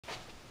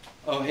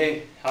Oh,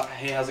 hey.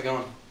 Hey, how's it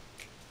going?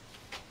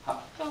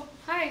 Oh,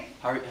 hi.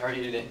 How are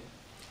you today?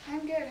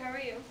 I'm good. How are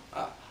you?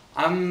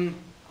 I'm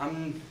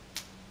I'm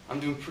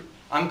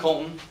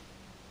Colton,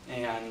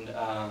 and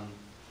I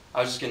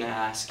was just gonna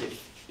ask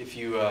if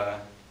you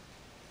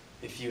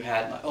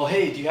had oh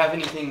hey, do you have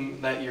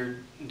anything that you're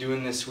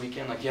doing this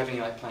weekend? Like, do you have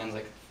any plans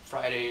like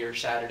Friday or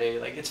Saturday?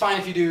 Like, it's fine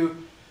if you do.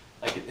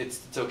 Like,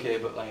 it's okay,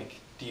 but like,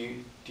 do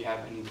you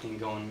have anything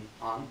going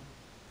on?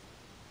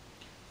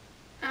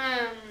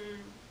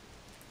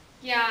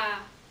 Yeah.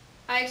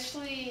 I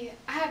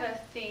have a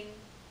thing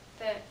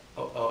that,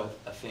 Oh,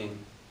 a thing.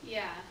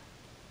 yeah.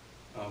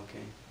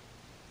 Okay.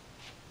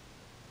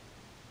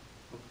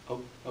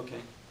 Oh, okay.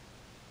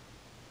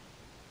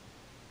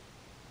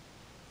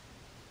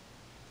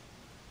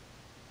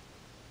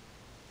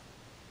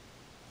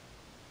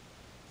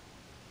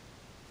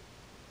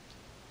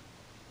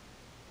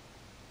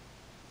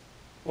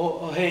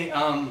 Well, hey,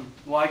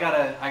 well, I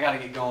gotta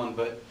get going,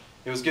 but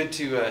it was good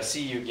to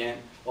see you again.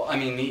 Well, I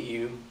mean, meet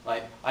you.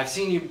 Like, I've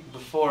seen you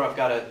before. I've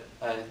got a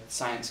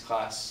science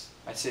class.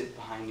 I sit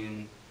behind you,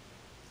 and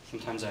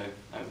sometimes I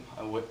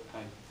wave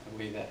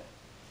at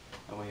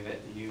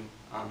you.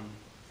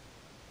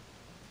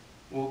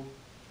 Well,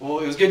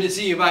 it was good to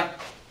see you. Bye.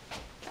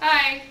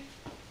 Hi.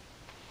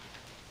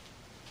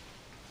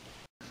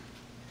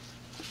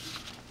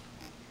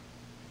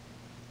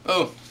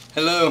 Oh,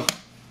 hello.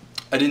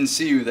 I didn't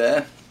see you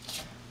there.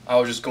 I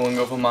was just going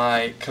over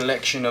my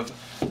collection of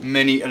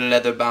many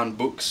leather-bound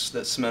books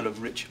that smell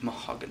of rich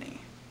mahogany.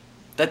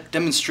 That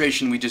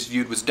demonstration we just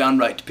viewed was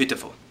downright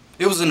pitiful.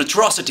 It was an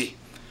atrocity,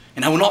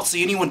 and I will not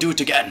see anyone do it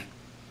again.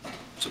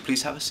 So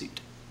please have a seat.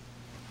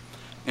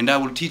 And I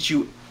will teach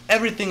you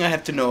everything I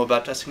have to know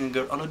about asking a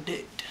girl on a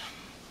date.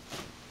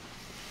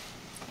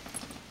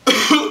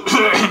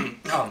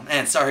 Oh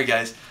man, sorry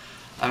guys.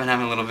 I've been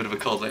having a little bit of a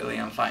cold lately.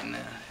 I'm fighting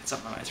it's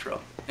up my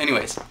throat.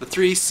 Anyways, the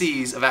 3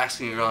 C's of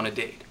asking a girl on a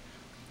date.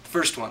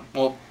 First one,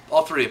 well,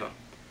 all 3 of them.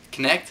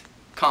 Connect,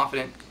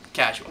 confident,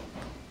 casual.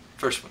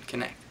 First one,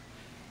 connect.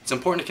 It's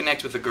important to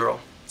connect with a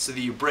girl so that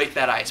you break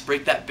that ice,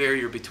 break that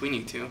barrier between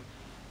you two,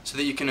 so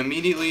that you can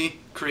immediately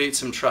create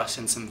some trust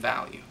and some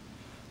value.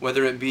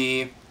 Whether it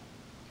be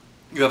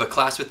you have a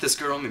class with this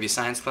girl, maybe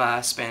science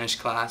class, Spanish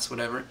class,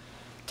 whatever.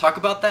 Talk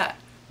about that.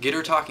 Get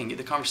her talking, get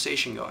the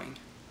conversation going.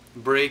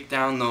 Break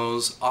down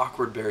those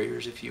awkward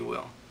barriers, if you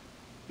will.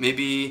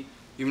 Maybe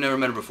you've never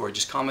met her before.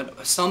 Just comment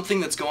something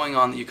that's going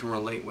on that you can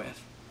relate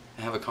with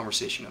and have a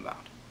conversation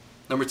about.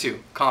 Number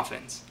 2,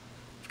 confidence.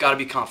 You've got to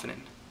be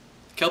confident.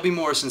 Kelby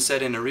Morrison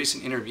said in a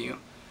recent interview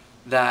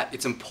that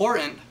it's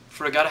important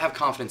for a guy to have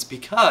confidence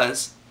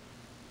because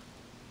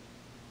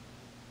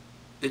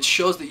it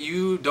shows that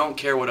you don't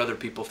care what other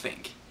people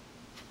think.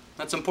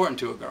 That's important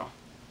to a girl.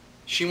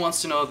 She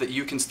wants to know that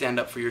you can stand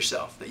up for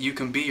yourself, that you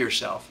can be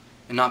yourself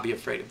and not be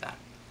afraid of that.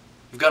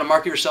 You've got to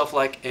market yourself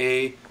like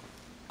a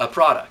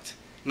product.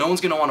 No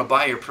one's going to want to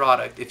buy your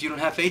product if you don't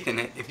have faith in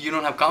it, if you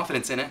don't have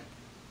confidence in it.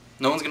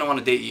 No one's going to want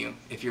to date you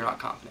if you're not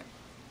confident.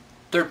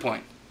 Third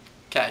point,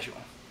 casual.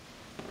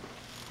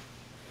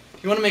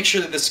 You want to make sure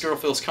that this girl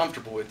feels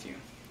comfortable with you,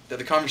 that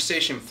the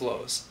conversation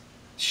flows.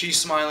 She's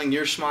smiling,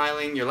 you're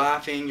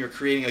laughing, you're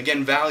creating,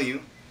 again,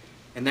 value,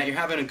 and that you're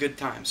having a good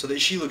time, so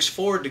that she looks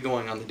forward to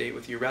going on the date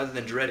with you rather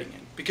than dreading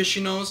it. Because she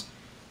knows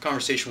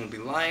conversation will be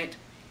light,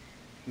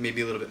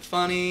 maybe a little bit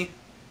funny,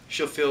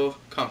 she'll feel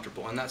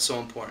comfortable, and that's so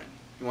important.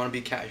 You want to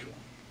be casual.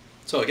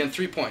 So again,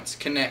 3 points: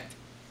 connect,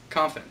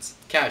 confidence,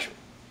 casual.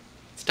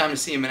 It's time to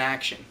see him in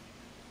action.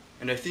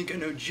 And I think I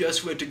know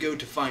just where to go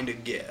to find a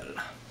girl.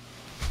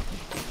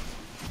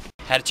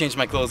 Had to change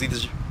my clothes.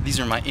 These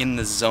are my in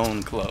the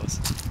zone clothes.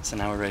 So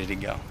now we're ready to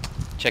go.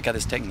 Check out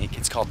this technique.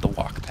 It's called the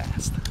walk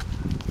past.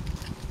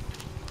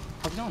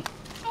 How's it going?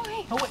 Oh,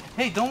 hey. Oh wait,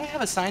 hey, don't we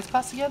have a science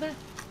class together?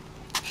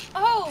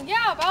 Oh,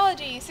 yeah,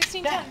 biology,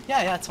 1610.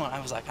 Yeah, that's one. I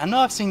was like, I know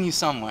I've seen you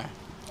somewhere.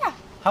 Yeah.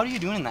 How are you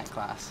doing in that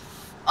class?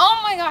 Oh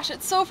my gosh,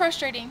 it's so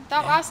frustrating.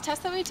 That last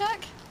test that we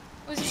took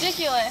was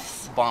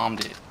ridiculous.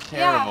 Bombed it.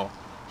 Terrible. Yeah.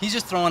 He's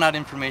just throwing out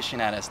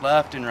information at us,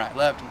 left and right,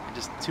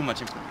 just too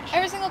much information.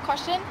 Every single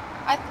question,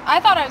 I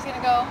thought I was going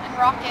to go and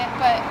rock it,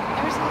 but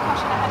every single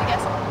question I had to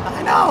guess on.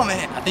 I know,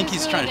 man. I think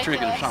he's really trying to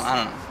trick us or something.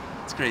 I don't know.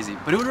 It's crazy.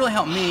 But it would really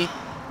help me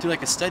do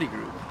like a study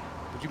group.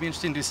 Would you be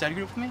interested in doing a study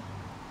group with me?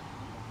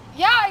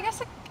 Yeah, I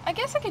guess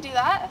I could do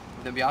that.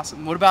 That'd be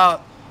awesome. What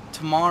about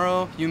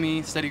tomorrow, you,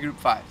 me, study group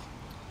 5?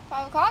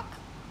 5 o'clock?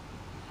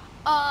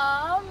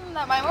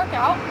 That might work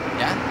out.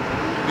 Yeah?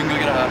 We can go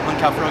get a Hun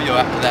Khao Froyo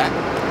after that.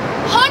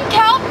 Hun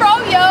Khao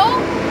Froyo?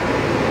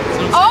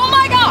 Oh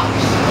my gosh!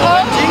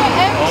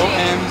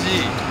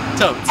 OMG.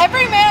 Totes.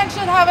 Every man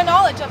should have a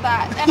knowledge of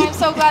that, and I'm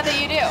so glad that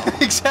you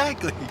do.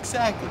 Exactly.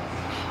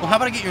 Well, how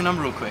about I get your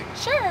number real quick?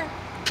 Sure.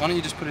 Why don't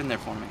you just put it in there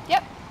for me?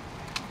 Yep.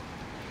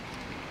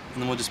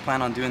 And then we'll just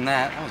plan on doing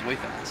that. That was way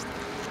fast.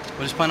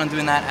 We'll just plan on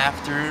doing that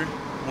after.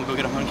 We'll go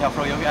get a Hun Khao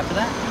Froyo after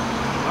that.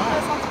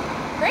 That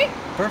sounds great.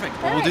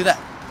 Perfect. Well, we'll do that.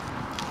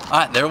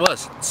 Alright, there it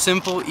was.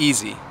 Simple,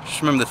 easy.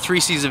 Just remember the 3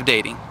 C's of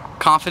dating.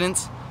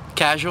 Confidence,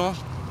 casual,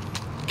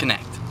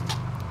 connect.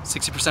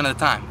 60% of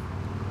the time.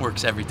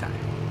 works every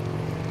time.